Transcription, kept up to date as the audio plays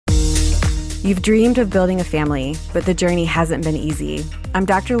You've dreamed of building a family, but the journey hasn't been easy. I'm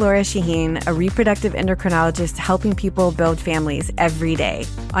Dr. Laura Shaheen, a reproductive endocrinologist helping people build families every day.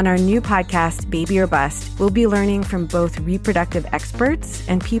 On our new podcast, Baby or Bust, we'll be learning from both reproductive experts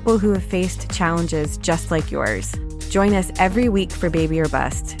and people who have faced challenges just like yours. Join us every week for Baby or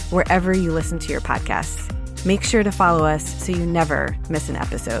Bust, wherever you listen to your podcasts. Make sure to follow us so you never miss an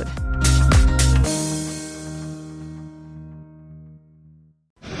episode.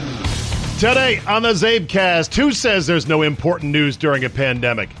 Today on the CzabeCast, who says there's no important news during a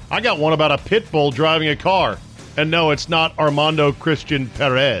pandemic? I got one about a pit bull driving a car. And no, it's not Armando Christian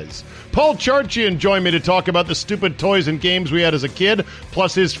Perez. Paul Charchian joined me to talk about the stupid toys and games we had as a kid,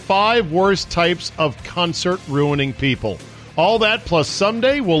 plus his 5 worst types of concert-ruining people. All that, plus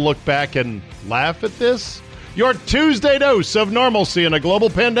someday we'll look back and laugh at this. Your Tuesday dose of normalcy in a global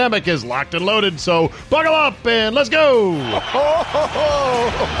pandemic is locked and loaded, so buckle up and let's go!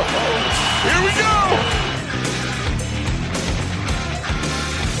 Here we go!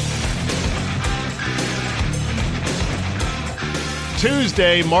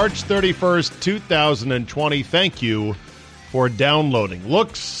 Tuesday, March 31st, 2020. Thank you for downloading.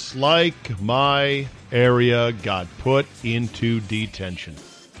 Looks like my area got put into detention.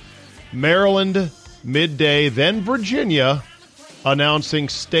 Maryland, midday, then Virginia, announcing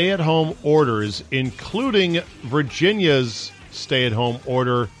stay-at-home orders, including Virginia's stay-at-home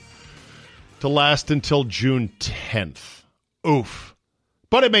order to last until June 10th. Oof.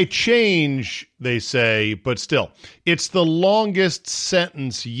 But it may change, they say, but still, it's the longest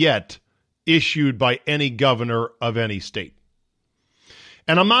sentence yet issued by any governor of any state.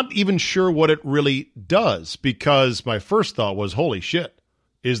 And I'm not even sure what it really does, because my first thought was, holy shit,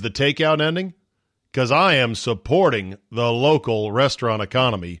 is the takeout ending? Because I am supporting the local restaurant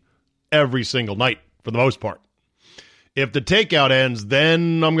economy every single night, for the most part. If the takeout ends,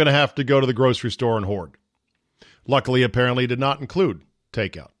 then I'm going to have to go to the grocery store and hoard. Luckily, apparently, it did not include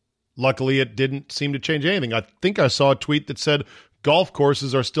takeout. Luckily, it didn't seem to change anything. I think I saw a tweet that said golf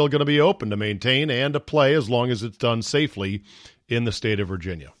courses are still going to be open to maintain and to play as long as it's done safely in the state of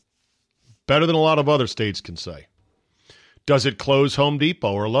Virginia. Better than a lot of other states can say. Does it close Home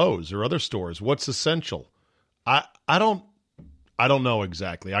Depot or Lowe's or other stores? What's essential? I don't know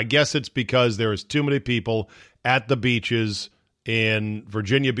exactly. I guess it's because there's too many people at the beaches in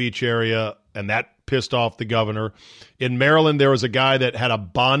Virginia Beach area, and that pissed off the governor. In Maryland, there was a guy that had a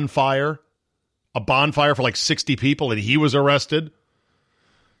bonfire for like 60 people, and he was arrested.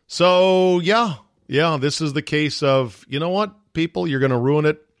 So, yeah, this is the case of, you know what, people, you're going to ruin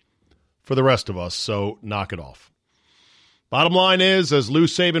it for the rest of us, so knock it off. Bottom line is, as Lou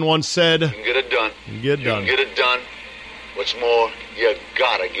Saban once said, you can get it done. You can get it done. What's more, you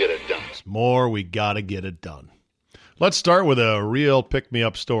gotta get it done. What's more, we gotta get it done. Let's start with a real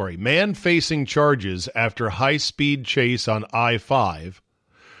pick-me-up story. Man facing charges after high-speed chase on I-5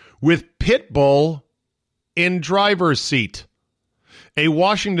 with pit bull in driver's seat. A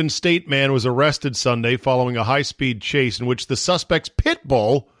Washington State man was arrested Sunday following a high-speed chase in which the suspect's pit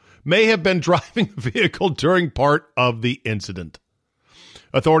bull may have been driving the vehicle during part of the incident.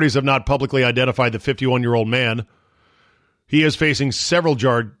 Authorities have not publicly identified the 51-year-old man. He is facing several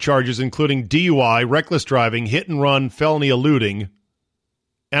charges, including DUI, reckless driving, hit and run, felony eluding.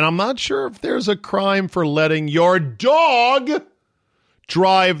 And I'm not sure if there's a crime for letting your dog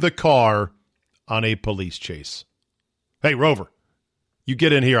drive the car on a police chase. Hey, Rover, you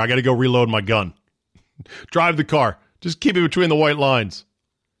get in here. I got to go reload my gun. Drive the car. Just keep it between the white lines.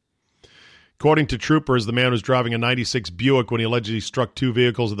 According to troopers, the man was driving a 96 Buick when he allegedly struck 2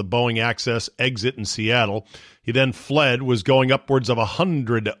 vehicles at the Boeing Access exit in Seattle. He then fled, was going upwards of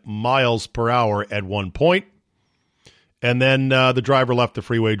 100 miles per hour at one point. And then the driver left the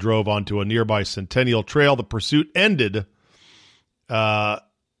freeway, drove onto a nearby Centennial Trail. The pursuit ended,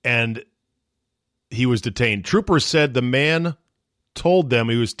 and he was detained. Troopers said the man told them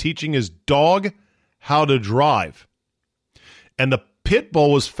he was teaching his dog how to drive. And the pit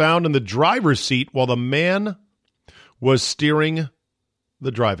bull was found in the driver's seat while the man was steering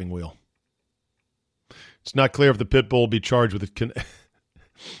the driving wheel. It's not clear if the pit bull will be charged with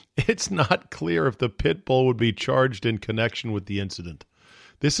It's not clear if the pit bull would be charged in connection with the incident.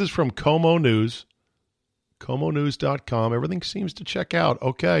 This is from Como News, comonews.com. Everything seems to check out.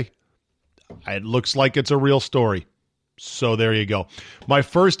 Okay. It looks like it's a real story. So there you go. My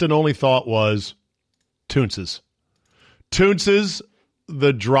first and only thought was Toonces. Toonces,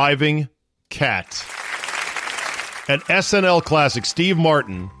 the driving cat. An SNL classic, Steve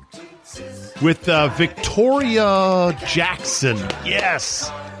Martin, with Victoria Jackson. Yes,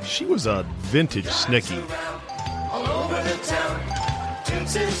 she was a vintage Snicky. All over the town,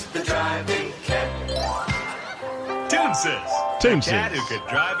 Toonces, the driving Toonses. Toonses. The cat who could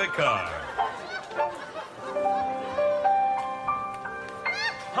drive a car.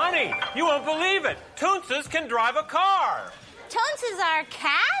 Honey, you won't believe it. Toonses can drive a car. Toonses are a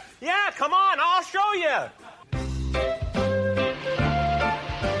cat? Yeah, come on, I'll show you.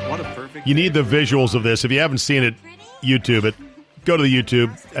 What a perfect... You need the visuals of this. If you haven't seen it, YouTube it. Go to the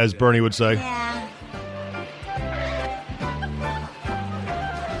YouTube, as Bernie would say. Yeah.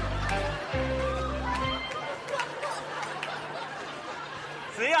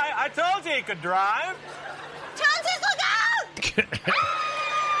 See, I told you he could drive. Toonses, look out!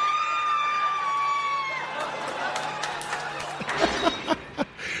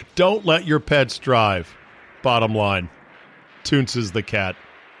 Don't let your pets drive. Bottom line. Toonses the cat.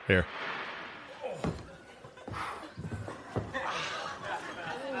 Here.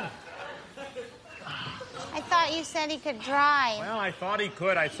 I thought you said he could drive. Well, I thought he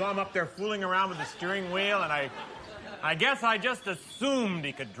could. I saw him up there fooling around with the steering wheel, and I guess I just assumed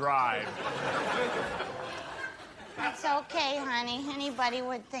he could drive. It's okay, honey. Anybody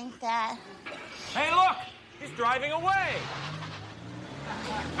would think that. Hey, look! He's driving away.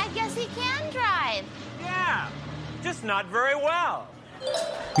 I guess he can drive. Yeah, just not very well.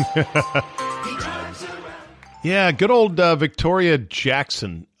 Yeah, good old Victoria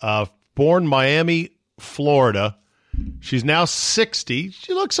Jackson, born Miami, Florida. She's now 60.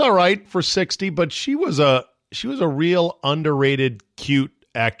 She looks all right for 60, but she was a real underrated, cute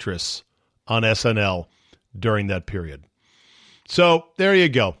actress on SNL during that period. So there you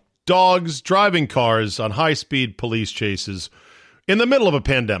go. Dogs driving cars on high-speed police chases in the middle of a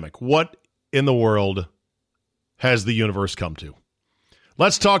pandemic. What in the world has the universe come to?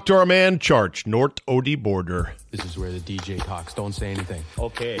 Let's talk to our man, Charch, North Odie Border. This is where the DJ talks. Don't say anything.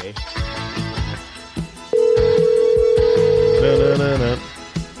 Okay.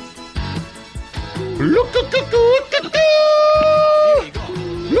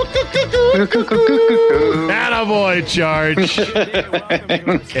 Attaboy, Charch.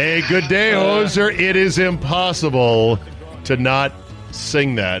 Hey, good day, hoser. It is impossible to not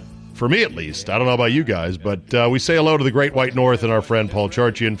sing that. For me, at least. I don't know about you guys, but we say hello to the Great White North and our friend Paul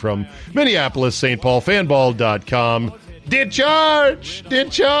Charchian from Minneapolis, St. Paul, fanball.com. Did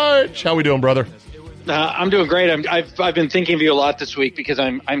Charch. How we doing, brother? I'm doing great. I've been thinking of you a lot this week because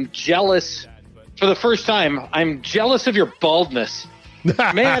I'm jealous. For the first time, I'm jealous of your baldness.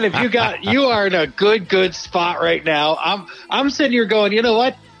 Man, if you are in a good spot right now. I'm sitting here going, you know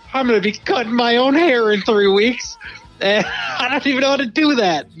what? I'm going to be cutting my own hair in 3 weeks. And I don't even know how to do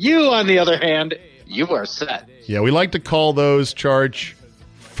that. You, on the other hand, you are set. Yeah, we like to call those, Charch,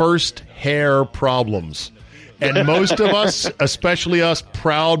 first hair problems. And most of us, especially us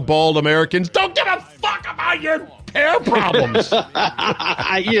proud, bald Americans, don't give a fuck about your hair problems. Yeah,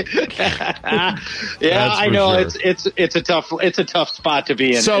 I know. Sure. It's a tough spot to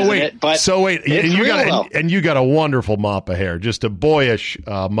be in. So wait, and you got a wonderful mop of hair, just a boyish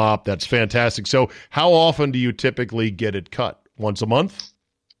mop that's fantastic. So how often do you typically get it cut? Once a month?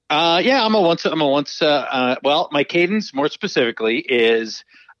 Yeah, I'm a once. Well, my cadence more specifically is.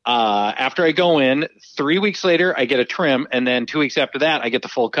 After I go in, 3 weeks later, I get a trim, and then 2 weeks after that, I get the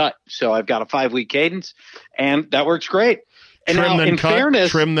full cut. So I've got a 5-week cadence, and that works great. And trim, now, then in cut, fairness,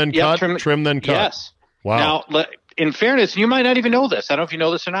 trim, then cut, trim, then cut. Yes. Wow. Now, in fairness, you might not even know this. I don't know if you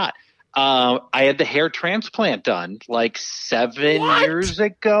know this or not. I had the hair transplant done like 7 years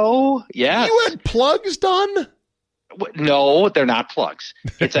ago. Yes. You had plugs done? No, they're not plugs.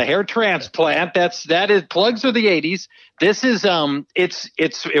 It's a hair transplant. That is plugs are the 80s. This is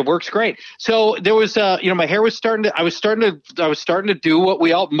it works great. So there was my hair was I was starting to do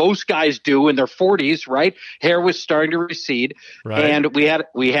what most guys do in their 40s, right? Hair was starting to recede. Right. And we had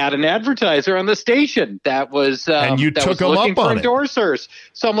an advertiser on the station that was and you that took was him looking up for on endorsers.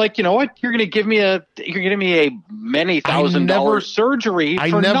 So I'm like, you know what? You're going to give me a many $1,000 surgery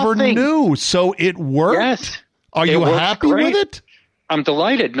for nothing. I never knew. So it worked? Yes. Are you happy with it? I'm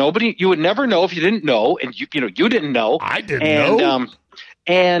delighted. You would never know if you didn't know, and you didn't know. I didn't know.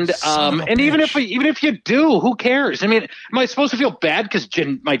 And even if you do, who cares? I mean, am I supposed to feel bad because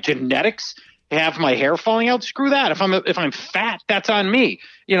my genetics have my hair falling out? Screw that. If I'm fat, that's on me.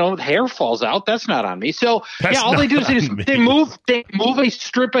 The hair falls out. That's not on me. So all they do is they move a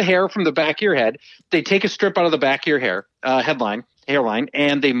strip of hair from the back of your head. They take a strip out of the back of your hairline,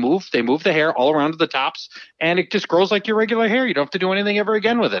 and they move the hair all around to the tops, and it just grows like your regular hair. You don't have to do anything ever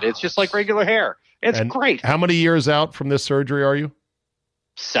again with it. It's just like regular hair. It's great. How many years out from this surgery are you?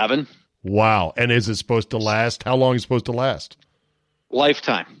 7. Wow. And is it supposed to last? How long is it supposed to last?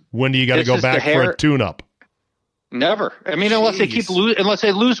 Lifetime. When do you got to go back for a tune-up? Never. I mean, unless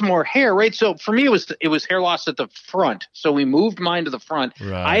they lose more hair, right? So for me, it was hair loss at the front. So we moved mine to the front.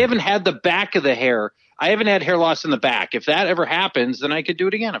 Right. I haven't had the back of the hair. I haven't had hair loss in the back. If that ever happens, then I could do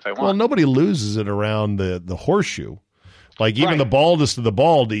it again if I want. Well, nobody loses it around the horseshoe. Like even the baldest of the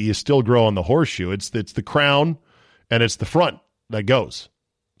bald, you still grow on the horseshoe. It's the crown and it's the front that goes.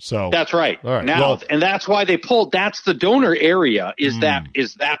 So that's right. All right. Now, and that's why they pulled. That's the donor area. Is that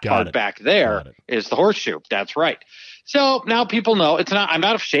part back there? Is the horseshoe? That's right. So now people know it's not. I'm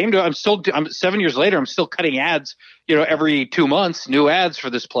not ashamed of it. I'm 7 years later. I'm still cutting ads. Every 2 months, new ads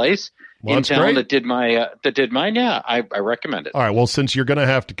for this place in town great. that did mine. Yeah, I recommend it. All right. Well, since you're going to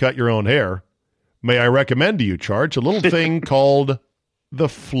have to cut your own hair, may I recommend to you, Charge, a little thing called the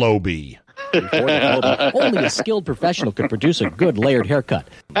Flowbee. Only a skilled professional can produce a good layered haircut.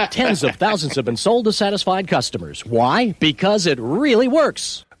 Tens of thousands have been sold to satisfied customers. Why? Because it really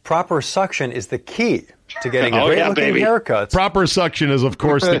works. Proper suction is the key to getting great-looking haircuts. Proper suction is, of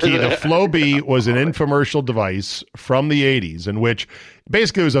course, the key. The Flowbee was an infomercial device from the 80s in which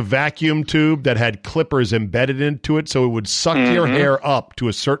basically it was a vacuum tube that had clippers embedded into it, so it would suck your hair up to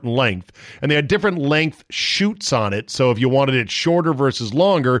a certain length. And they had different length chutes on it, so if you wanted it shorter versus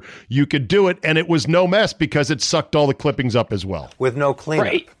longer, you could do it, and it was no mess because it sucked all the clippings up as well. With no cleanup.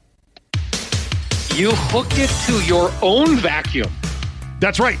 Right. You hooked it to your own vacuum.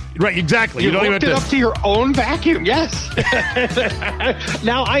 That's right. Right, exactly. You don't hooked it up to your own vacuum. Yes.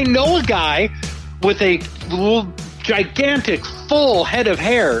 Now, I know a guy with a little gigantic full head of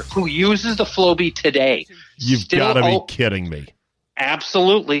hair who uses the Flowbee today. You've got to be kidding me.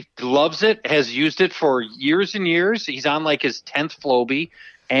 Absolutely. Loves it. Has used it for years and years. He's on like his 10th Flowbee.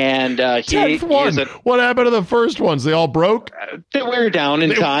 And what happened to the first ones? They all broke? They wear down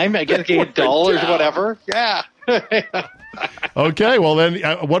in time. I guess they get dull or whatever. Yeah. Okay, well then,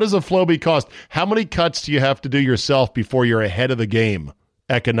 what does a Flowbee cost? How many cuts do you have to do yourself before you're ahead of the game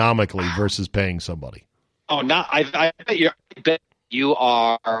economically versus paying somebody? Oh, I bet you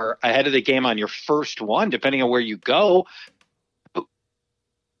are ahead of the game on your first one, depending on where you go.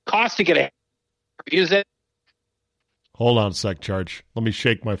 Cost to get a use it. Hold on a sec, Charge. Let me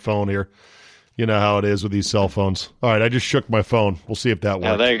shake my phone here. You know how it is with these cell phones. All right, I just shook my phone. We'll see if that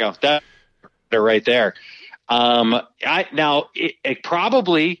works. Oh, there you go. They're right there. It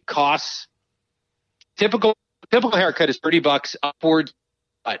probably costs typical haircut is $30 upwards,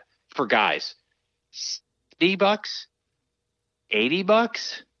 but for guys, $60,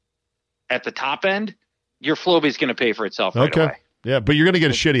 $80 at the top end, your Flowbee is going to pay for itself right away. Yeah, but you're going to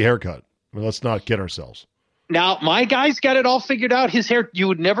get a shitty haircut. I mean, let's not kid ourselves. Now, my guy's got it all figured out. His hair, you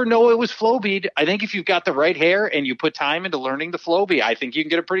would never know it was Flowbee. I think if you've got the right hair and you put time into learning the Flowbee, I think you can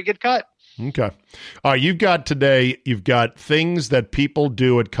get a pretty good cut. Okay. All right, you've got things that people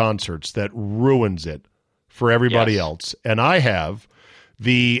do at concerts that ruins it for everybody else. And I have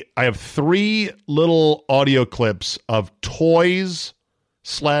 3 little audio clips of toys/games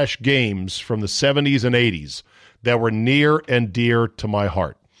from the 70s and 80s that were near and dear to my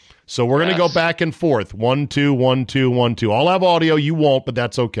heart. So we're going to go back and forth. 1, 2, 1, 2, 1, 2. I'll have audio. You won't, but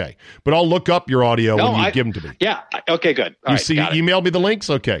that's okay. But I'll look up your audio when you give them to me. Yeah. Okay, good. You emailed me the links?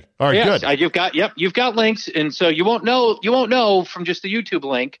 Okay. All right, good. You've got links, and so you won't know from just the YouTube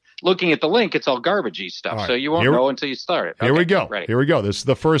link. Looking at the link, it's all garbagey stuff. Right. So you won't know until you start it. Here we go. Ready. Here we go. This is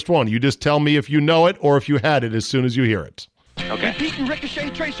the first one. You just tell me if you know it or if you had it as soon as you hear it. Okay. Repeat and Ricochet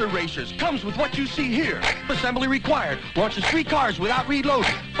Tracer Racers comes with what you see here. Assembly required. Launches 3 cars without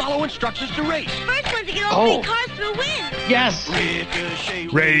reloading. Follow instructions to race. First one to get all 3 cars to win. Yes. Ricochet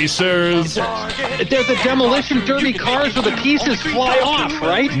Racers. They're the demolition derby cars where the pieces fly off,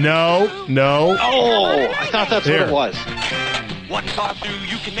 right? No. Oh, I thought that's what it was. 1 car through,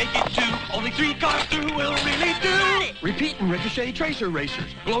 you can make it 2. Only 3 cars through will really do. Repeat and Ricochet Tracer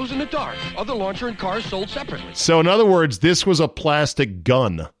Racers. Glows in the dark. Other launcher and cars sold separately. So in other words, this was a plastic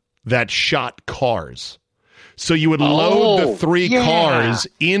gun that shot cars. So you would load the 3 cars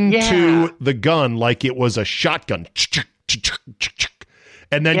into the gun like it was a shotgun.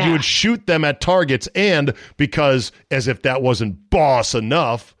 And then you would shoot them at targets. And because, as if that wasn't boss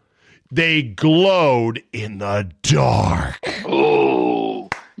enough, they glowed in the dark. Oh.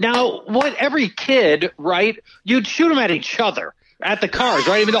 Now, every kid, right, you'd shoot them at each other, at the cars,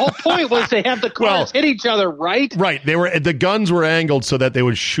 right? I mean, the whole point was they have the cars hit each other, right? Right. The guns were angled so that they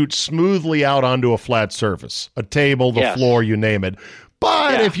would shoot smoothly out onto a flat surface, a table, the floor, you name it.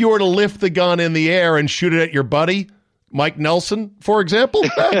 But if you were to lift the gun in the air and shoot it at your buddy, Mike Nelson, for example,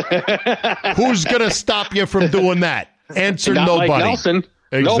 who's going to stop you from doing that? Answer nobody. Mike Nelson.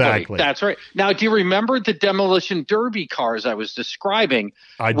 Exactly. Nobody. That's right. Now, do you remember the demolition derby cars I was describing?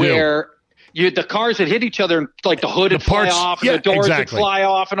 I do. Where the cars would hit each other and like the hood would fly off, and the doors would fly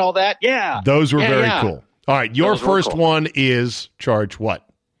off, and all that. Yeah, those were very cool. All right, your first one is Charge what?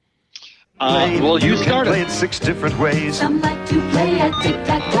 Well, you started. Play it 6 different ways. Some like to play at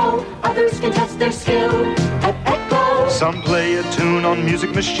tic-tac-toe. Others can test their skill at Echo. Some play a tune on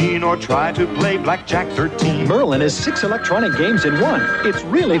Music Machine or try to play Blackjack 13. Merlin is 6 electronic games in one. It's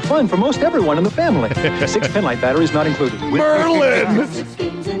really fun for most everyone in the family. 6 pinlight batteries not included. Merlin!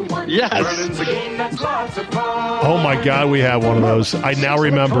 Yes. Merlin's a game that's lots of fun. Oh my God, we have one of those. I now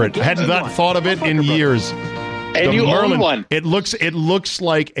remember it. Had not thought of it in years. And you own one. It looks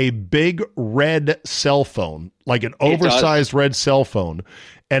like a big red cell phone, like an oversized red cell phone.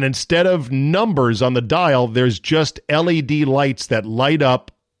 And instead of numbers on the dial, there's just LED lights that light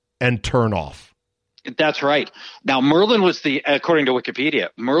up and turn off. That's right. Now, Merlin was according to Wikipedia,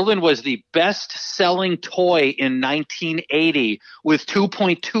 Merlin was the best-selling toy in 1980 with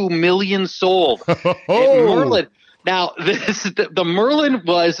 2.2 million sold. Merlin. Now, the Merlin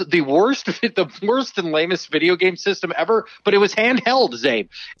was the worst and lamest video game system ever, but it was handheld, Zabe.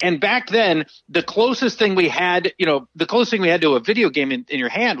 And back then, the closest thing we had to a video game in your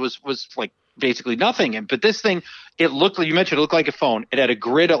hand was like basically nothing. But this thing, it looked like a phone. It had a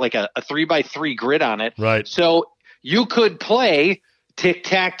grid, like a 3x3 grid on it. Right. So you could play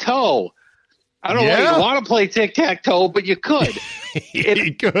tic-tac-toe. I don't know why you want to play tic-tac-toe, but you could.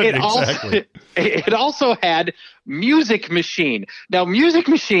 You could, exactly. It also had Music Machine. Now, Music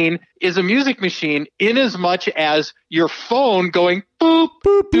Machine is a music machine in as much as your phone going boop,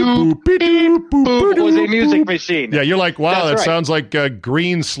 boop, doop, boop, boop was a music machine. Yeah, you're like, wow, that sounds like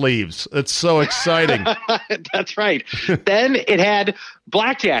green sleeves. It's so exciting. That's right. Then it had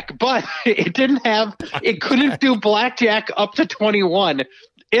Blackjack, but it couldn't do Blackjack up to 21.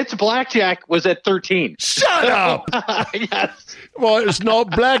 Its Blackjack was at 13. Shut up! Yes. Well, it's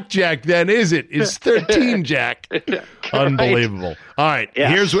not Blackjack then, is it? It's 13 Jack. Unbelievable. All right,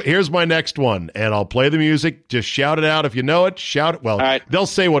 here's my next one, and I'll play the music. Just shout it out if you know it. Shout it. Well, they'll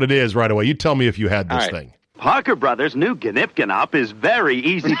say what it is right away. You tell me if you had this thing. Parker Brothers' new Gnip Gnop is very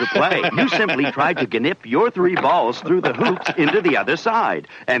easy to play. You simply try to gnip your 3 balls through the hoops into the other side,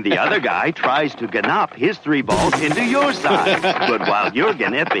 and the other guy tries to gnop his 3 balls into your side. But while you're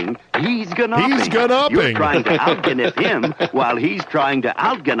gnipping, he's gnopping. He's gnopping. You're trying to out-gnip him while he's trying to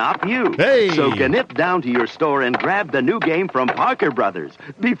out-gnop you. Hey! So gnip down to your store and grab the new game from Parker Brothers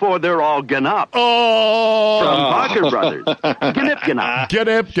before they're all gnopped. Oh! From Parker Brothers. Gnip Gnop.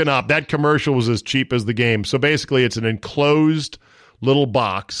 Gnip Gnop. That commercial was as cheap as the game. So basically, it's an enclosed little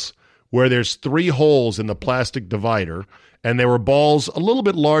box where there's 3 holes in the plastic divider, and there were balls a little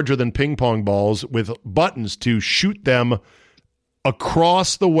bit larger than ping pong balls with buttons to shoot them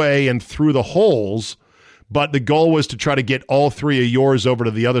across the way and through the holes, but the goal was to try to get all 3 of yours over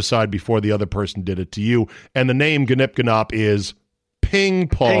to the other side before the other person did it to you. And the name Gnip Gnop is ping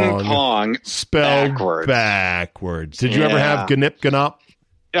pong spelled backwards. Did you ever have Gnip Gnop?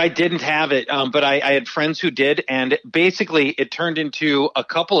 I didn't have it, but I had friends who did, and basically it turned into a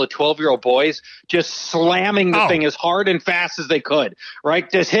couple of 12-year-old boys just slamming the thing as hard and fast as they could, right?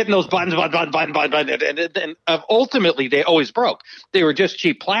 Just hitting those buttons, and ultimately they always broke. They were just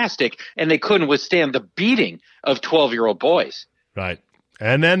cheap plastic, and they couldn't withstand the beating of 12-year-old boys. Right.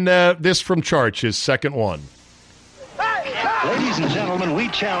 And then this from Charch, his second one. Ladies and gentlemen, we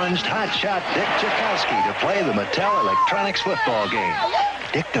challenged hotshot Dick Tchaikovsky to play the Mattel Electronics football game.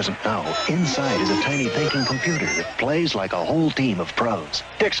 Dick doesn't know, inside is a tiny thinking computer that plays like a whole team of pros.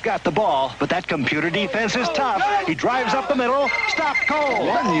 Dick's got the ball, but that computer defense is tough. He drives up the middle, stopped cold.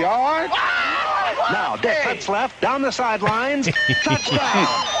 1 yard. Now Dick cuts left, down the sidelines, touchdown.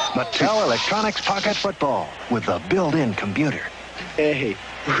 Mattel Electronics Pocket Football with the built-in computer. Hey,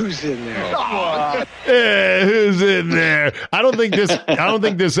 who's in there? Hey, who's in there? I don't think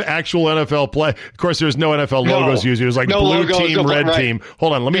this actual NFL play. Of course, there's no NFL logos used. It was like blue team, red team.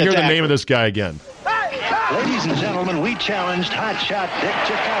 Hold on, let me hear the name of this guy again. Ladies and gentlemen, we challenged hotshot Dick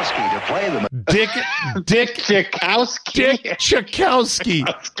Tchaikovsky to play the Dick Tchaikovsky. Dick Tchaikovsky.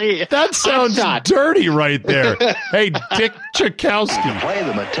 That sounds dirty right there. Hey, Dick Tchaikovsky. To play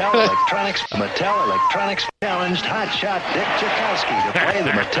the Mattel Electronics challenged hotshot Dick Tchaikovsky to play the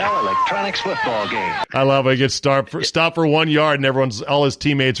Mattel Electronics football game. I love it. He gets stop for 1 yard, and all his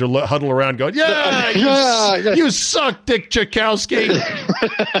teammates are huddled around going, you suck, Dick Tchaikovsky.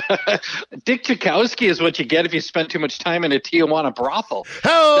 Dick Tchaikovsky is what you get if you spend too much time in a Tijuana brothel.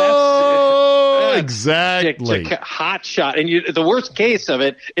 Oh, exactly. Hot shot. And the worst case of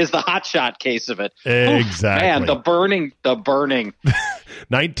it is the hot shot case of it. Exactly. Man, the burning.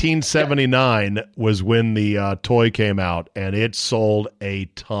 1979 was when the toy came out, and it sold a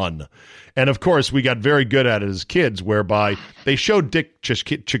ton. And, of course, we got very good at it as kids, whereby they showed Dick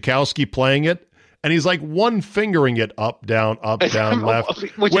Tchaikovsky playing it, and he's like one-fingering it up, down, left.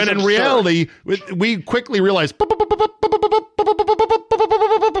 When in reality, we quickly realized,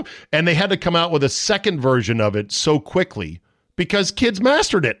 and they had to come out with a second version of it so quickly because kids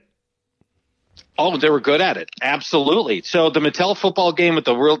mastered it. Oh, they were good at it. Absolutely. So the Mattel football game with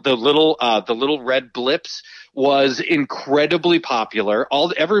the little red blips was incredibly popular. All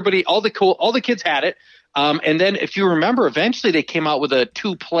the kids had it. And then if you remember, eventually they came out with a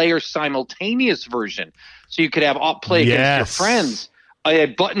 2-player simultaneous version. So you could have play against your friends. I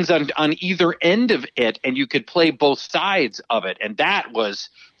had buttons on either end of it, and you could play both sides of it. And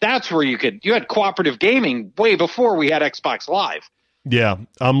that's where you had cooperative gaming way before we had Xbox Live. Yeah,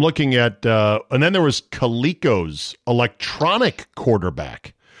 I'm looking at, and then there was Coleco's electronic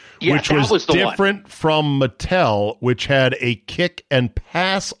quarterback, which was different from Mattel, which had a kick and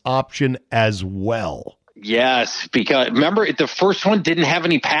pass option as well. Yes, because remember the first one didn't have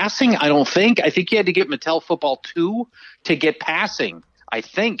any passing. I think you had to get Mattel Football 2 to get passing. I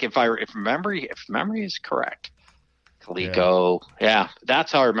think if memory is correct. Coleco, yeah,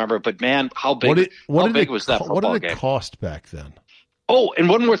 that's how I remember. But man, how big was that football game? What did it cost back then? Oh, and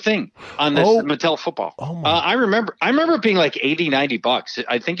one more thing on this Mattel football. I remember it being like $80-$90.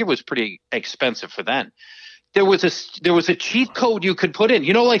 I think it was pretty expensive for then. There was a cheat code you could put in.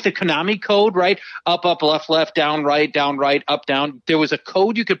 You know, like the Konami code, right? Up, left, down, right, up, down. There was a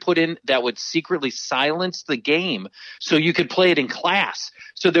code you could put in that would secretly silence the game so you could play it in class.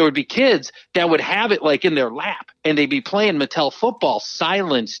 So there would be kids that would have it like in their lap, and they'd be playing Mattel football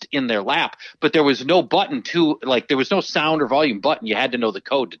silenced in their lap, but there was no button there was no sound or volume button. You had to know the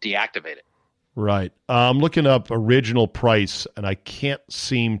code to deactivate it. Right. I'm looking up original price, and I can't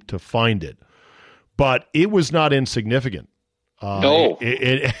seem to find it. But it was not insignificant. No.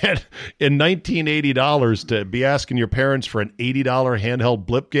 In $1980 to be asking your parents for an $80 handheld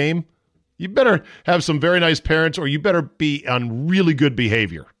blip game, you better have some very nice parents, or you better be on really good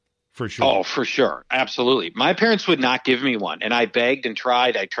behavior, for sure. Oh, for sure. Absolutely. My parents would not give me one, and I begged and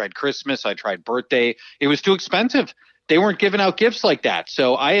tried. I tried Christmas. I tried birthday. It was too expensive. They weren't giving out gifts like that.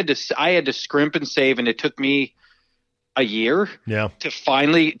 So I had to scrimp and save, and it took me a year to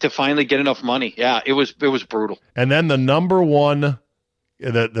finally get enough money. Yeah, it was brutal. And then the number one,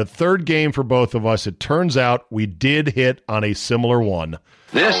 the third game for both of us, it turns out we did hit on a similar one.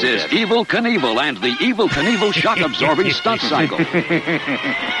 This is Evel Knievel and the Evel Knievel shock-absorbing stunt cycle. You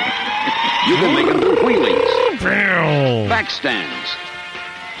can make them do wheelies, backstands.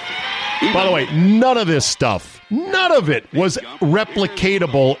 By the way, none of this stuff, none of it was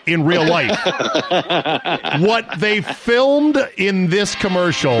replicatable in real life. What they filmed in this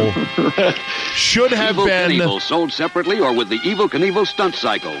commercial should have been... Evel Knievel sold separately or with the Evel Knievel stunt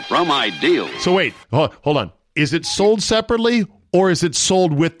cycle from Ideal. So wait, hold on. Is it sold separately or is it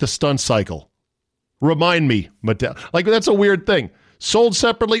sold with the stunt cycle? Remind me, Mattel. Like, that's a weird thing. Sold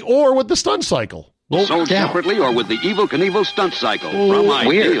separately or with the stunt cycle? Well, sold separately or with the Evel Knievel stunt cycle from Ideal.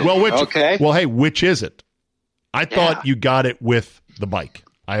 Weird. Well, okay. Well, hey, which is it? I thought you got it with the bike.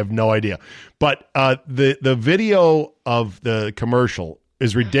 I have no idea. But the video of the commercial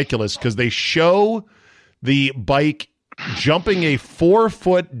is ridiculous because they show the bike jumping a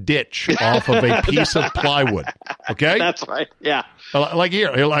 4-foot ditch off of a piece of plywood. Okay? That's right. Yeah. Like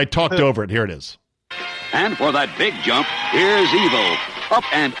here, I talked over it. Here it is. And for that big jump, here's Evel. Up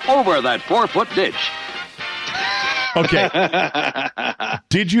and over that 4-foot ditch. Okay.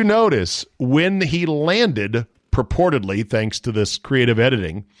 Did you notice when he landed, purportedly, thanks to this creative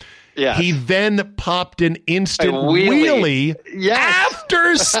editing, he then popped an instant wheelie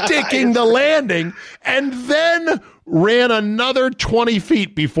after sticking the landing and then ran another 20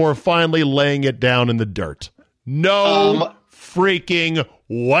 feet before finally laying it down in the dirt? No freaking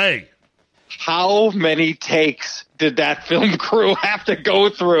way. How many takes did that film crew have to go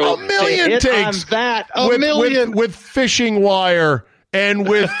through? A million takes. Million. With fishing wire and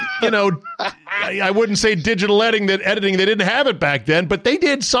with, I wouldn't say digital editing. They didn't have it back then, but they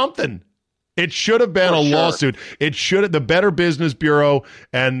did something. It should have been lawsuit. It should have, the Better Business Bureau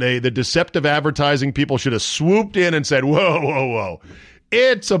and the deceptive advertising people should have swooped in and said, whoa.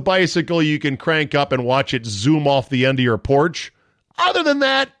 It's a bicycle you can crank up and watch it zoom off the end of your porch. Other than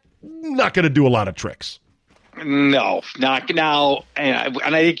that, not going to do a lot of tricks. No, not now. And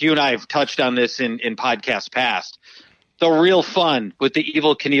I think you and I have touched on this in podcasts past. The real fun with the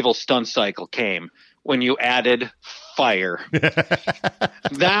Evel Knievel stunt cycle came when you added fire.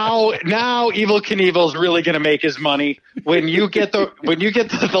 Now Evel Knievel's really going to make his money when you get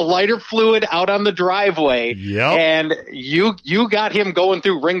the lighter fluid out on the driveway, and you got him going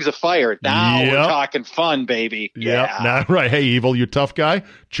through rings of fire. Now we're talking fun, baby. Yeah, now, right. Hey, Evil, you tough guy,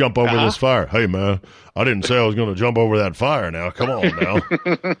 jump over this fire. Hey, man, I didn't say I was going to jump over that fire. Now, come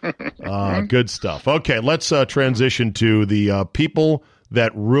on, now. Good stuff. Okay, let's transition to the people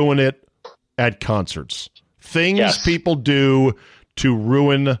that ruin it at concerts. Things people do to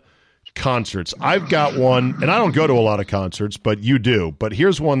ruin concerts. I've got one, and I don't go to a lot of concerts, but you do. But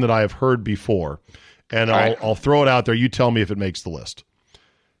here's one that I have heard before, and I'll throw it out there. You tell me if it makes the list.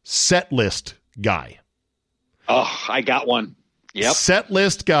 Set list guy. Oh, I got one. Yep. Set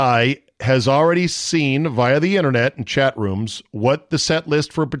list guy has already seen via the internet and chat rooms what the set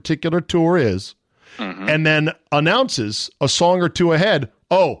list for a particular tour is, and then announces a song or two ahead.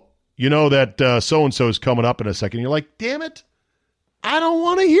 Oh, you know that so-and-so is coming up in a second. You're like, damn it. I don't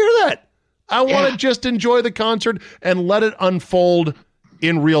want to hear that. I want to just enjoy the concert and let it unfold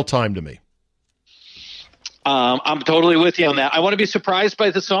in real time to me. I'm totally with you on that. I want to be surprised by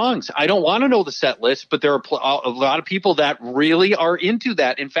the songs. I don't want to know the set list, but there are a lot of people that really are into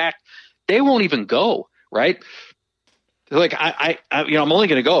that. In fact, they won't even go, right? Like I'm only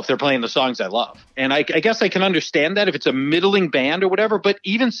going to go if they're playing the songs I love. And I guess I can understand that if it's a middling band or whatever. But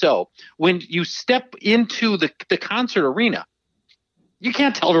even so, when you step into the concert arena, you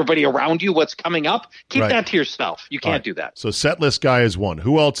can't tell everybody around you what's coming up. Keep that to yourself. You can't do that. So set list guy is one.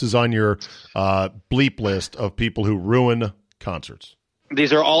 Who else is on your bleep list of people who ruin concerts?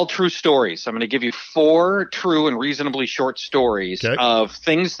 These are all true stories. I'm going to give you 4 true and reasonably short stories of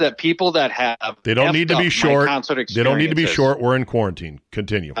things that people that have. They don't need to be short. They don't need to be short. We're in quarantine.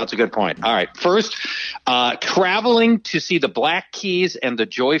 Continue. That's a good point. All right. First, traveling to see the Black Keys and the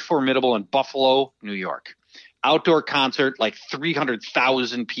Joy Formidable in Buffalo, New York. Outdoor concert, like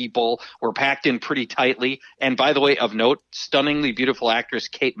 300,000 people were packed in pretty tightly. And by the way, of note, stunningly beautiful actress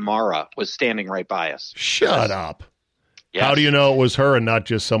Kate Mara was standing right by us. Shut up. Yes. How do you know it was her and not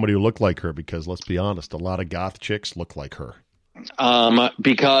just somebody who looked like her? Because let's be honest, a lot of goth chicks look like her.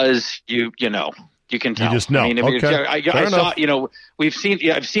 Because you know, you can tell. You just know. I mean, I saw,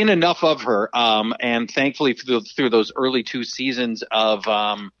 I've seen enough of her. And thankfully through those early 2 seasons of,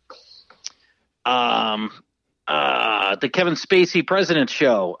 the Kevin Spacey President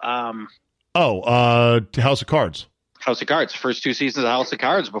Show. House of Cards. House of Cards. First 2 seasons of House of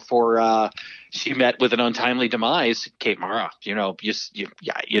Cards before she met with an untimely demise. Kate Mara.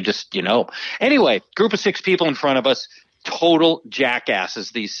 Anyway, group of 6 people in front of us. Total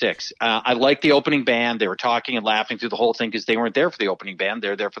jackasses, these 6. I like the opening band. They were talking and laughing through the whole thing because they weren't there for the opening band.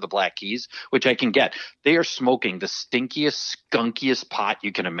 They're there for the Black Keys, which I can get. They are smoking the stinkiest, skunkiest pot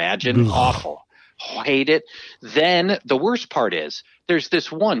you can imagine. Awful. Hate it. Then the worst part is there's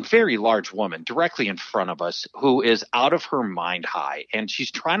this one very large woman directly in front of us who is out of her mind high, and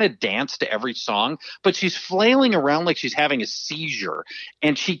she's trying to dance to every song, but she's flailing around like she's having a seizure,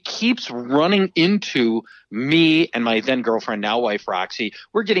 and she keeps running into me and my then girlfriend, now wife Roxy.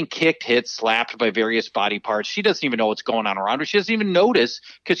 We're getting kicked, hit, slapped by various body parts. She doesn't even know what's going on around her. She doesn't even notice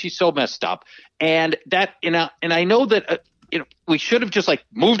because she's so messed up. And that, and I know that we should have just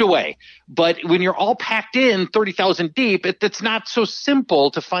moved away. But when you're all packed in 30,000 deep, it's not so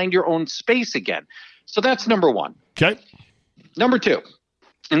simple to find your own space again. So that's number 1. Okay. Number 2,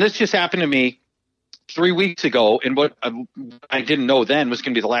 and this just happened to me 3 weeks ago, and what I didn't know then was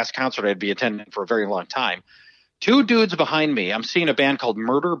going to be the last concert I'd be attending for a very long time. 2 dudes behind me, I'm seeing a band called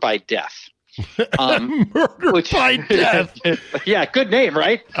Murder by Death. Murder by Death. Yeah, good name,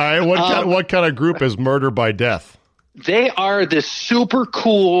 right? All right, what kind of group is Murder by Death? They are this super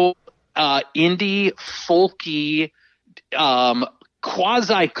cool indie folky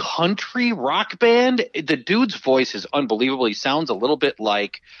quasi country rock band. The dude's voice is unbelievable. He sounds a little bit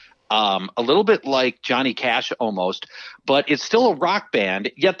like Johnny Cash almost, but it's still a rock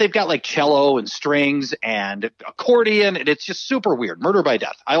band. Yet they've got like cello and strings and accordion, and it's just super weird. Murder by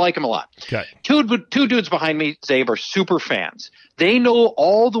Death. I like them a lot. Okay. Two dudes behind me, Zabe, are super fans. They know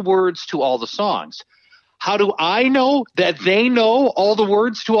all the words to all the songs. How do I know that they know all the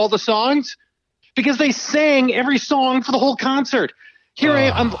words to all the songs? Because they sang every song for the whole concert. Here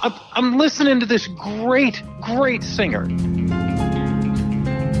I'm listening to this great singer.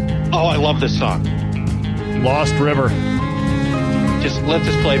 Oh, I love this song. Lost River. Just let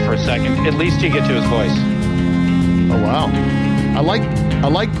this play for a second. At least you get to his voice. Oh, wow. I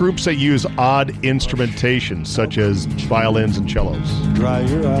like groups that use odd instrumentation, such as violins and cellos. Dry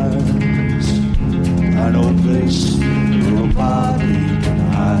your eyes. I know a place where a body can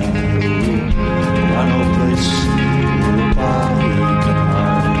hide. I know a place where a body can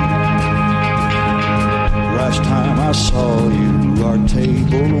hide. Last time I I saw you, our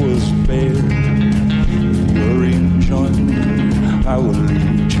table was bare. If you're enjoying me, I will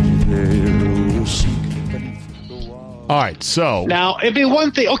lead you there. Oh, seek beneath the wall. All right, so now it'd be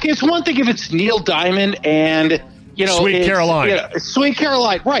one thing. Okay, it's one thing if it's Neil Diamond and Sweet Caroline. Sweet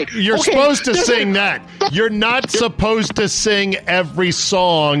Caroline, right? You're supposed to sing that. You're not supposed to sing every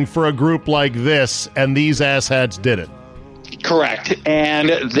song for a group like this, and these asshats did it. Correct.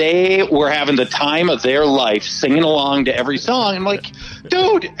 And they were having the time of their life singing along to every song. I'm like,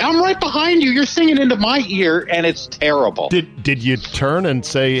 dude, I'm right behind you. You're singing into my ear, and it's terrible. Did you turn and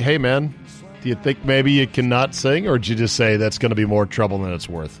say, hey, man, do you think maybe you cannot sing? Or did you just say that's going to be more trouble than it's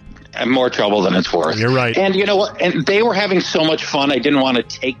worth? And more trouble than it's worth. You're right. And you know what? And they were having so much fun. I didn't want to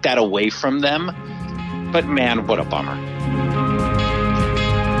take that away from them. But, man, what a bummer.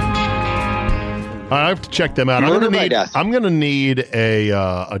 I have to check them out. I'm going to need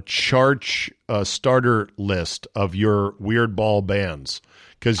a chart starter list of your Weird Ball bands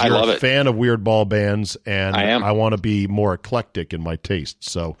because you're a fan of Weird Ball bands, and I want to be more eclectic in my taste.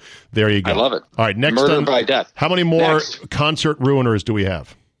 So there you go. I love it. All right, next Murder by Death. How many more concert ruiners do we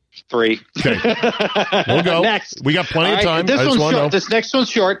have? 3. Okay. We'll go. Next. We got plenty of time. This next one's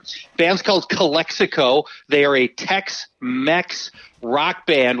short. Band's called Calexico. They are a Tex-Mex rock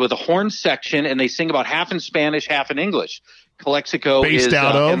band with a horn section, and they sing about half in Spanish, half in English. Calexico based is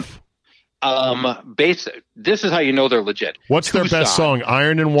out of this is how you know they're legit. What's their best song?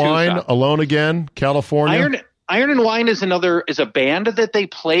 Iron and Wine, Alone Again, California. Iron and Wine is a band that they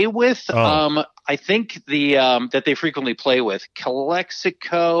play with. I think that they frequently play with.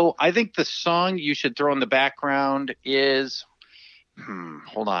 Calexico. I think the song you should throw in the background is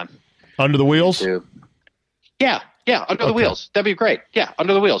hold on. Under the Wheels? Yeah, Under the Wheels. That'd be great. Yeah,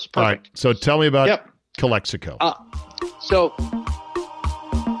 Under the Wheels. Perfect. All right. So tell me about Calexico. So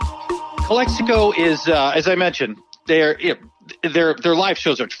Calexico is, as I mentioned, their live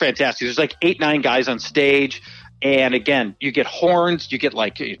shows are fantastic. There's like 8-9 guys on stage, and again, you get horns, you get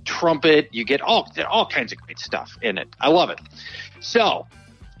like a trumpet, you get all kinds of great stuff in it. I love it. So,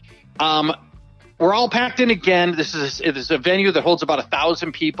 we're all packed in again. This is a venue that holds about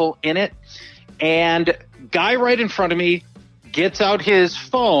 1,000 people in it, and guy right in front of me gets out his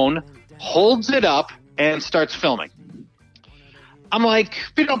phone, holds it up, and starts filming. I'm like,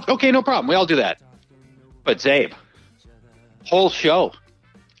 okay, no problem. We all do that. But Zabe, whole show,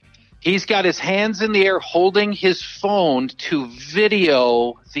 he's got his hands in the air holding his phone to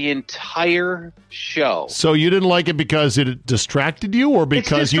video the entire show. So you didn't like it because it distracted you, or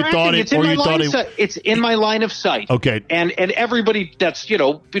because you thought it, or you thought it? It's in my line of sight. Okay. And everybody that's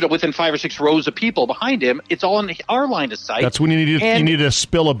within 5 or 6 rows of people behind him, it's all in our line of sight. That's when you need to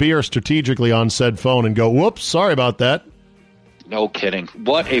spill a beer strategically on said phone and go, whoops, sorry about that. No kidding.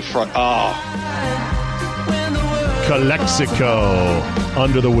 What a front. Oh. Calexico,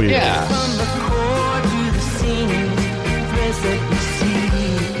 Under the Wheels. Yeah.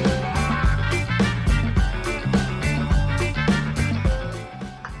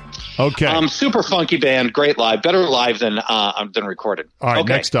 Okay. Super funky band, great live, better live than recorded. All right,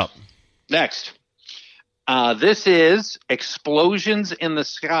 okay. Next up. Next. This is Explosions in the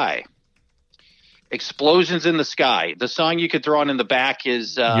Sky. Explosions in the Sky. The song you could throw on in the back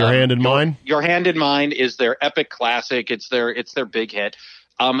is Your Hand in Mine. Your Hand in Mine is their epic classic. It's their big hit.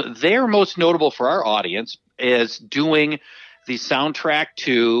 They're most notable for our audience is doing the soundtrack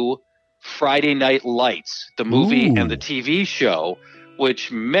to Friday Night Lights, the movie and the TV show,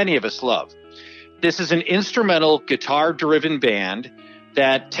 which many of us love. This is an instrumental guitar-driven band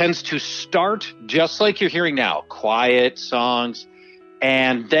that tends to start just like you're hearing now, quiet songs,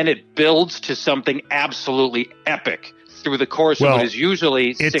 and then it builds to something absolutely epic through the course of what is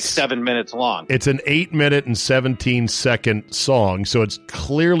usually 6-7 minutes long. It's an 8-minute and 17-second song, so it's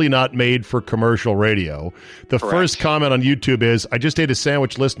clearly not made for commercial radio. The Correct. First comment on YouTube is, I just ate a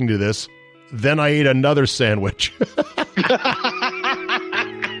sandwich listening to this, then I ate another sandwich.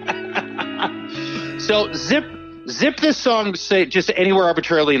 So zip this song, say just anywhere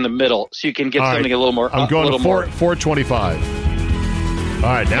arbitrarily in the middle, so you can get All something right. a little more. I'm going to 425. All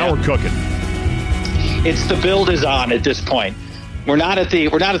right, now we're cooking. It's the build is on at this point. We're not at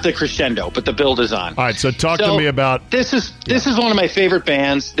the crescendo, but the build is on. All right, so talk to me about this. Is one of my favorite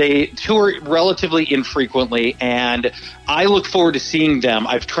bands. They tour relatively infrequently, and I look forward to seeing them.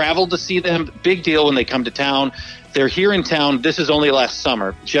 I've traveled to see them. Big deal when they come to town. They're here in town. This is only last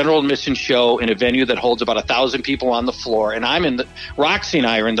summer. General admission show in a venue that holds about 1,000 people on the floor. And Roxy and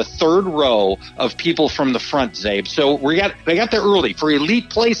I are in the third row of people from the front, Zabe. So they got there early for elite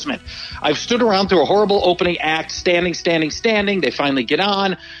placement. I've stood around through a horrible opening act, standing. They finally get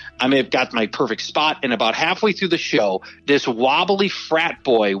on. I've got my perfect spot. And about halfway through the show, this wobbly frat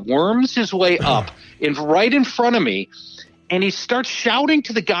boy worms his way up right in front of me. And he starts shouting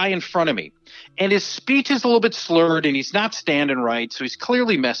to the guy in front of me. And his speech is a little bit slurred, and he's not standing right, so he's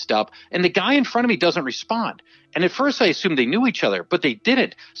clearly messed up. And the guy in front of me doesn't respond. And at first I assumed they knew each other, but they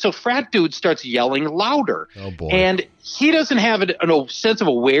didn't. So frat dude starts yelling louder. Oh, boy. And he doesn't have a sense of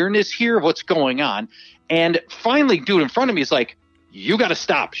awareness here of what's going on. And finally, dude in front of me is like, you got to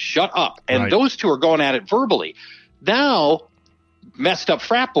stop. Shut up. And those two are going at it verbally. Now, messed up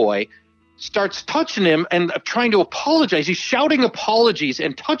frat boy starts touching him and trying to apologize. He's shouting apologies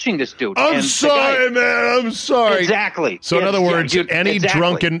and touching this dude. I'm sorry, man. I'm sorry. Exactly. So in other words, any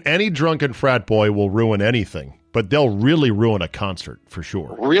drunken frat boy will ruin anything, but they'll really ruin a concert for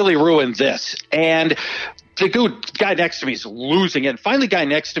sure. Really ruin this. And the guy next to me is losing it. And finally, guy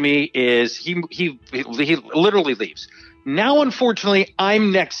next to me is he literally leaves. Now, unfortunately,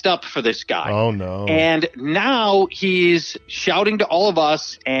 I'm next up for this guy. Oh, no. And now he's shouting to all of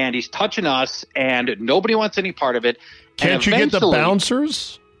us, and he's touching us, and nobody wants any part of it. Can't you get the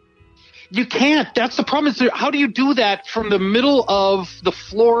bouncers? You can't. That's the problem. How do you do that from the middle of the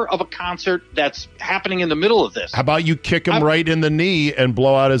floor of a concert that's happening in the middle of this? How about you kick him right in the knee and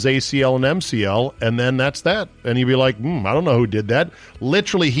blow out his ACL and MCL, and then that's that. And he'd be like, I don't know who did that.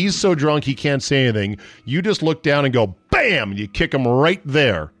 Literally, he's so drunk he can't say anything. You just look down and go, bam, and you kick him right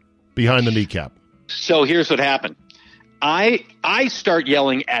there behind the kneecap. So here's what happened. I start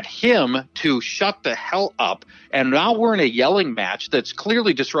yelling at him to shut the hell up, and now we're in a yelling match that's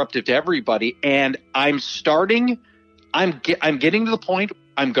clearly disruptive to everybody. And I'm getting to the point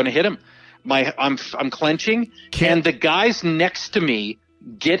I'm going to hit him. I'm clenching, and the guys next to me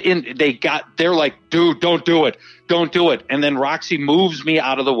get in. They're like, dude, don't do it, and then Roxy moves me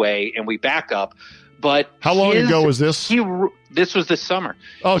out of the way, and we back up. But how long ago was this? This was this summer.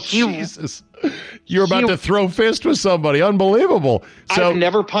 Oh, Jesus. You're about to throw fist with somebody. Unbelievable. So, I've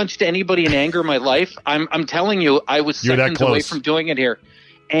never punched anybody in anger in my life. I'm telling you, I was seconds away from doing it here.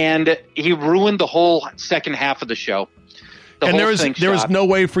 And he ruined the whole second half of the show. There was no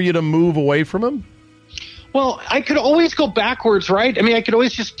way for you to move away from him? Well, I could always go backwards, right? I mean, I could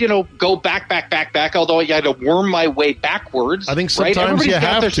always just, go back, although I had to worm my way backwards. I think sometimes you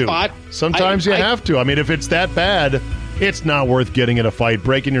have to. Spot. Sometimes you have to. I mean, if it's that bad, it's not worth getting in a fight,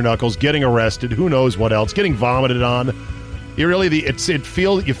 breaking your knuckles, getting arrested, who knows what else, getting vomited on. You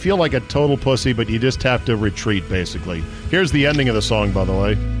feel like a total pussy, but you just have to retreat, basically. Here's the ending of the song, by the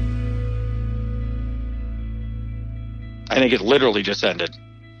way. I think it literally just ended.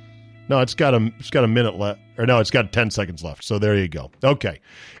 No, it's got a minute left. Or no, it's got 10 seconds left. So there you go. Okay.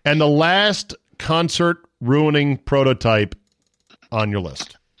 And the last concert ruining prototype on your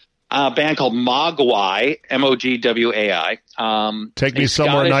list. A band called Mogwai, Mogwai. Take Me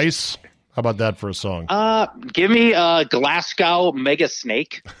Somewhere Nice. How about that for a song? Give me Glasgow Mega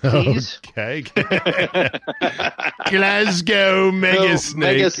Snake, please. Okay. Glasgow Mega Snake.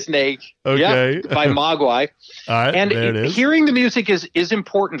 Mega Snake. Okay. Yep, by Mogwai. All right, and there it is. Hearing the music is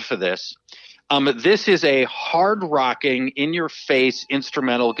important for this. This is a hard-rocking, in-your-face,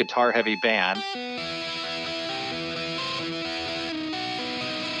 instrumental, guitar-heavy band.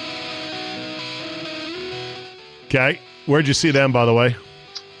 Okay. Where'd you see them, by the way?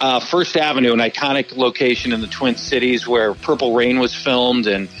 First Avenue, an iconic location in the Twin Cities where Purple Rain was filmed.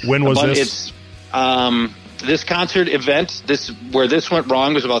 And when was this? This concert event, where this went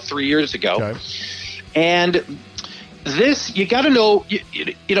wrong, was about 3 years ago. Okay. And this, you got to know,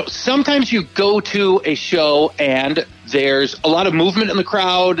 sometimes you go to a show and there's a lot of movement in the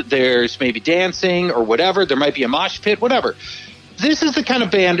crowd. There's maybe dancing or whatever. There might be a mosh pit, whatever. This is the kind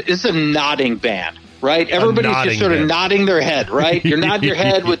of band, this is a nodding band. Right, everybody's just sort of nodding their head. Right, you're nodding your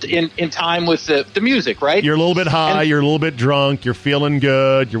head in time with the music. Right, you're a little bit high, you're a little bit drunk, you're feeling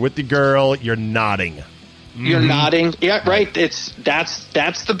good, you're with the girl, you're nodding. You're nodding, yeah, right. That's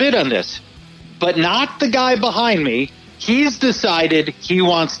the bit on this, but not the guy behind me. He's decided he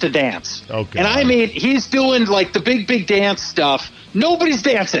wants to dance. Okay, and I mean, he's doing like the big dance stuff. Nobody's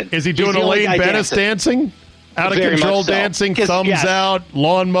dancing. Is he doing Elaine Bennis dancing? Out of Very control so. dancing, thumbs out,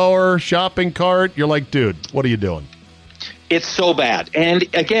 lawnmower, shopping cart. You're like, dude, what are you doing? It's so bad. And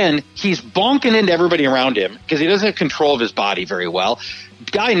again, he's bonking into everybody around him because he doesn't have control of his body very well.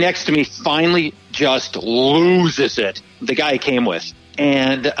 The guy next to me finally just loses it. The guy I came with.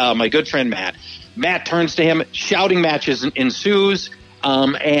 And my good friend Matt Matt turns to him, shouting matches ensues,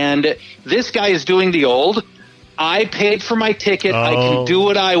 and this guy is doing the old, I paid for my ticket, I can do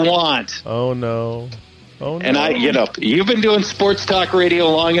what I want. Oh, no. Oh, no. And you've been doing sports talk radio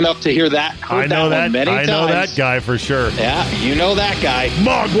long enough to hear that. I know that. I know that guy for sure. Yeah, you know that guy.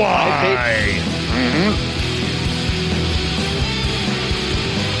 Mogwai.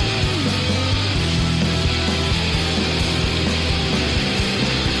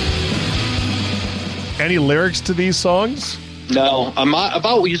 Any lyrics to these songs? No,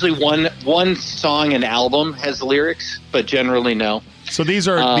 about usually one song an album has lyrics, but generally no. So these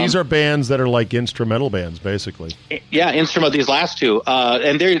are bands that are like instrumental bands, basically. Yeah, instrumental. These last two,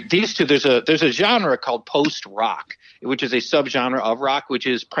 and these two. There's a genre called post rock, which is a subgenre of rock, which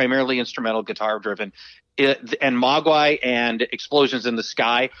is primarily instrumental guitar driven. And Mogwai and Explosions in the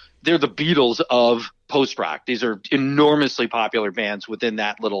Sky, they're the Beatles of post rock. These are enormously popular bands within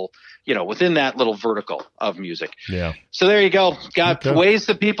that little vertical of music. Yeah. So there you go. Got ways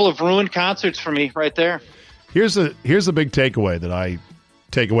that people have ruined concerts for me right there. Here's the big takeaway that I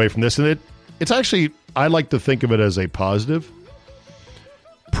take away from this, and it's actually, I like to think of it as a positive.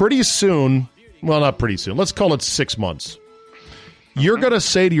 Pretty soon, well, not pretty soon, let's call it 6 months, you're going to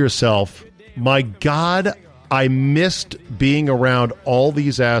say to yourself, my God, I missed being around all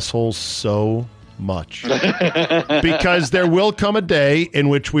these assholes so much. Because there will come a day in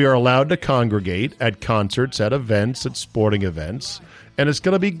which we are allowed to congregate at concerts, at events, at sporting events, and it's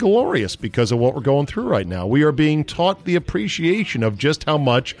going to be glorious because of what we're going through right now. We are being taught the appreciation of just how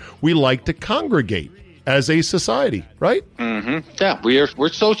much we like to congregate as a society, right? Mm-hmm. Yeah, we're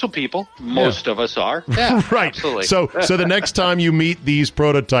social people. Most of us are. Yeah, right. Absolutely. So the next time you meet these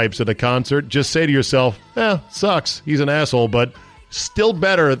prototypes at a concert, just say to yourself, sucks. He's an asshole, but still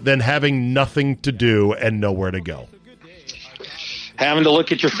better than having nothing to do and nowhere to go. Having to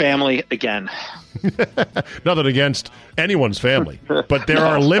look at your family again. Nothing against anyone's family, but there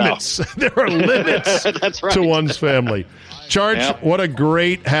are limits. No. There are limits That's right. to one's family. Charge, What a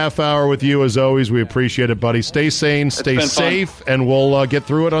great half hour with you as always. We appreciate it, buddy. Stay sane, stay safe, fun. And we'll get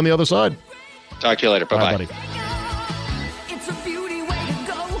through it on the other side. Talk to you later. Bye-bye. Buddy.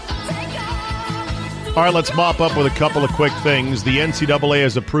 All right, let's mop up with a couple of quick things. The NCAA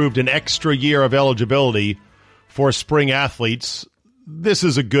has approved an extra year of eligibility for spring athletes. This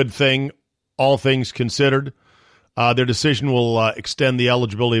is a good thing, all things considered. Their decision will extend the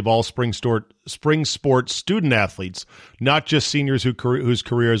eligibility of all spring sports student athletes, not just seniors whose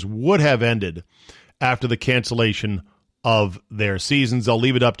careers would have ended after the cancellation of their seasons. They'll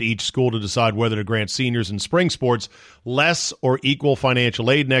leave it up to each school to decide whether to grant seniors in spring sports less or equal financial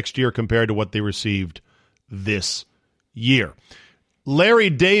aid next year compared to what they received this year.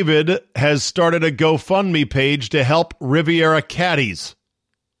 Larry David has started a GoFundMe page to help Riviera caddies.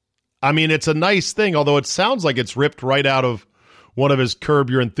 I mean, it's a nice thing, although it sounds like it's ripped right out of one of his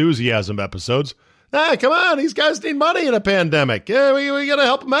Curb Your Enthusiasm episodes. Come on, these guys need money in a pandemic. Yeah, we got to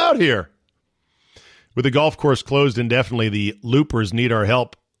help them out here. With the golf course closed indefinitely, the Loopers need our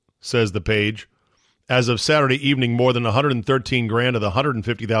help, says the page. As of Saturday evening, more than $113,000 of the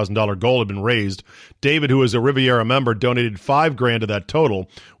 $150,000 goal had been raised. David, who is a Riviera member, donated $5,000 of that total,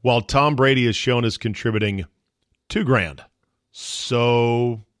 while Tom Brady is shown as contributing $2,000.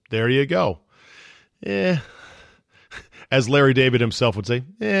 So there you go. As Larry David himself would say,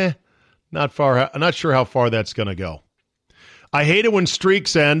 not far. I'm not sure how far that's going to go. I hate it when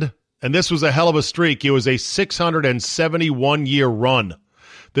streaks end, and this was a hell of a streak. It was a 671-year run.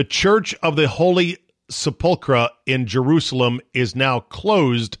 The Church of the Holy Sepulchre in Jerusalem is now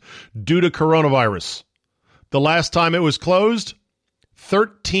closed due to coronavirus. The last time it was closed,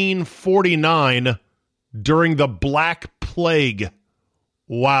 1349 during the Black Plague.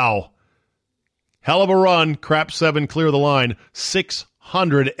 Wow. Hell of a run. Crap 7 clear the line.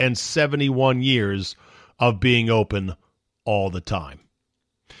 671 years of being open all the time.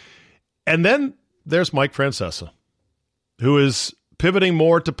 And then there's Mike Francesa, who is pivoting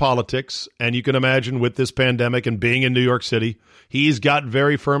more to politics, and you can imagine with this pandemic and being in New York City, he's got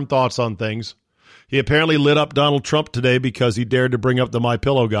very firm thoughts on things. He apparently lit up Donald Trump today because he dared to bring up the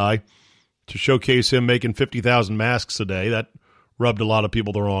MyPillow guy to showcase him making 50,000 masks a day. That rubbed a lot of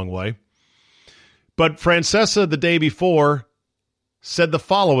people the wrong way. But Francesa, the day before, said the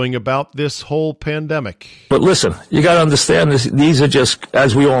following about this whole pandemic. But listen, you got to understand this. These are just,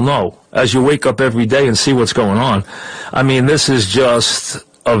 as we all know, as you wake up every day and see what's going on. I mean, this is just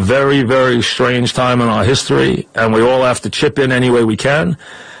a very, very strange time in our history, and we all have to chip in any way we can.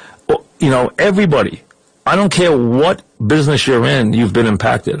 You know, everybody, I don't care what business you're in, you've been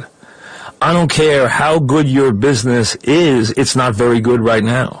impacted. I don't care how good your business is, it's not very good right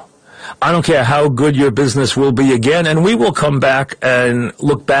now. I don't care how good your business will be again, and we will come back and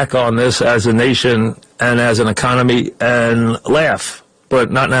look back on this as a nation and as an economy and laugh,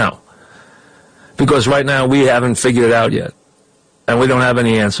 but not now. Because right now we haven't figured it out yet, and we don't have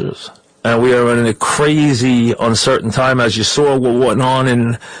any answers. And we are in a crazy, uncertain time, as you saw what went on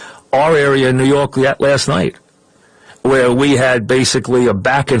in our area in New York last night, where we had basically a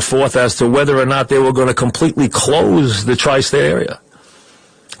back and forth as to whether or not they were going to completely close the tri-state area,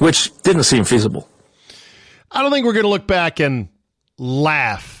 which didn't seem feasible. I don't think we're going to look back and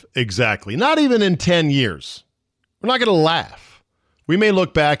laugh exactly. Not even in 10 years. We're not going to laugh. We may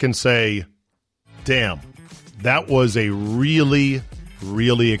look back and say, damn, that was a really,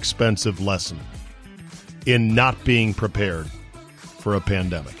 really expensive lesson in not being prepared for a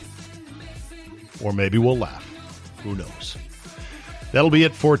pandemic. Or maybe we'll laugh. Who knows? That'll be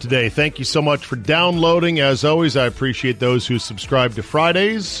it for today. Thank you so much for downloading. As always, I appreciate those who subscribe to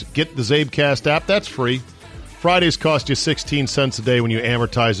Fridays. Get the CzabeCast app. That's free. Fridays cost you 16 cents a day when you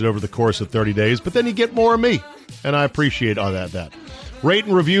amortize it over the course of 30 days, but then you get more of me, and I appreciate all that. Rate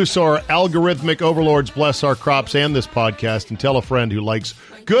and review so our algorithmic overlords bless our crops and this podcast, and tell a friend who likes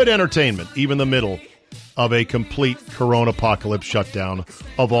good entertainment, even in the middle of a complete corona apocalypse shutdown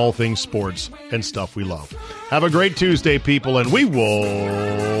of all things sports and stuff we love. Have a great Tuesday, people, and we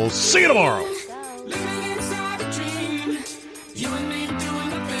will see you tomorrow.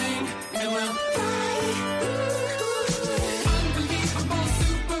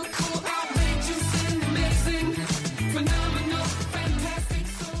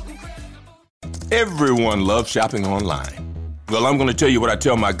 Everyone loves shopping online. Well, I'm going to tell you what I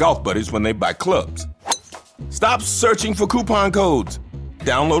tell my golf buddies when they buy clubs. Stop searching for coupon codes.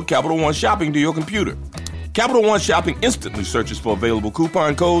 Download Capital One Shopping to your computer. Capital One Shopping instantly searches for available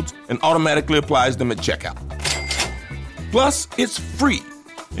coupon codes and automatically applies them at checkout. Plus, it's free,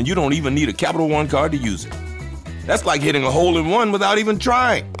 and you don't even need a Capital One card to use it. That's like hitting a hole-in-one without even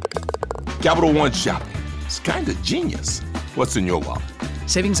trying. Capital One Shopping. It's kind of genius. What's in your wallet?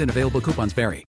 Savings and available coupons vary.